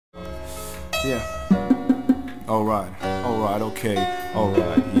Yeah. Alright, okay,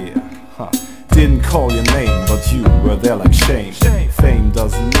 alright, yeah. Huh. Didn't call your name, but you were there like shame. Fame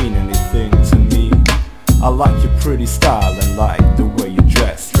doesn't mean anything to me. I like your pretty style and like the way you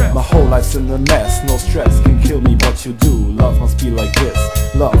dress. My whole life's in a mess, no stress can kill me, but you do. Love must be like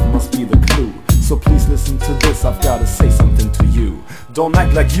this, love must be the clue. So please listen to this, I've gotta say something to you. Don't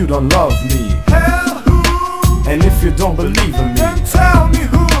act like you don't love me. Hell who? And if you don't believe in me, then tell me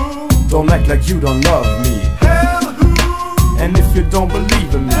who? don't act like you don't love me. Hell who? And if you don't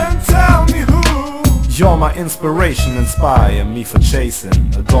believe in me, then tell me who? you're my inspiration, inspire me for chasing.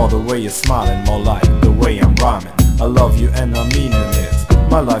 Adore the way you're smiling, more like the way I'm rhyming. I love you and I'm meaning it.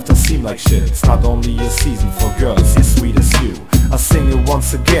 My life does seem like shit. It's not only a season for girls as sweet as you. I sing it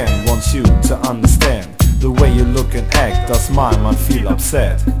once again, want you to understand. The way you look and act does my mind feel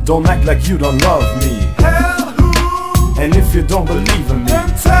upset. Don't act like you don't love me. Hell who? And if you don't believe in me, then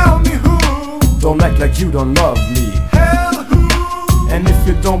tell me who? don't act like you don't love me. Hell who? And if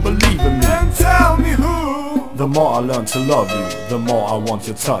you don't believe in me, then tell me who? the more I learn to love you, the more I want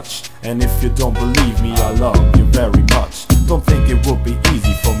your touch. And if you don't believe me, I love you very much. Don't think it would be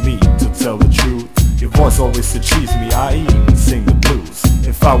easy for me to tell the truth. Your voice always achieves me, I even sing the blues.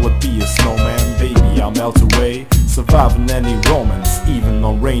 If I would be a snowman, baby, I'll melt away, surviving any romance, even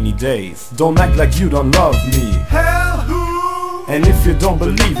on rainy days. Don't act like you don't love me. Hell who? And if you don't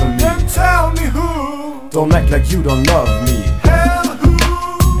believe in me, then tell me who? don't act like you don't love me. Hell who?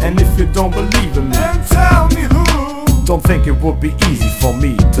 And if you don't believe in me, then tell me who? don't think it would be easy for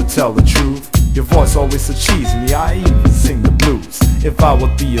me to tell the truth. Your voice always achieves me, I even sing the blues. If I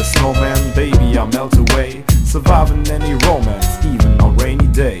would be a snowman, baby, I'll melt away, surviving any romance, even on rainy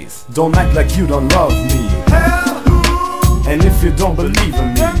days. Don't act like you don't love me. Hell who? And if you don't believe in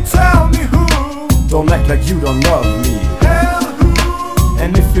me, then tell me who? don't act like you don't love me. Hell who?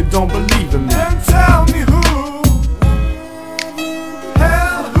 And if you don't believe in me, then tell me who?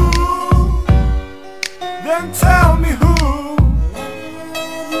 Hell who? Then tell me who?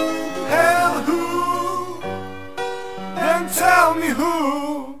 Hell who? Then tell me who?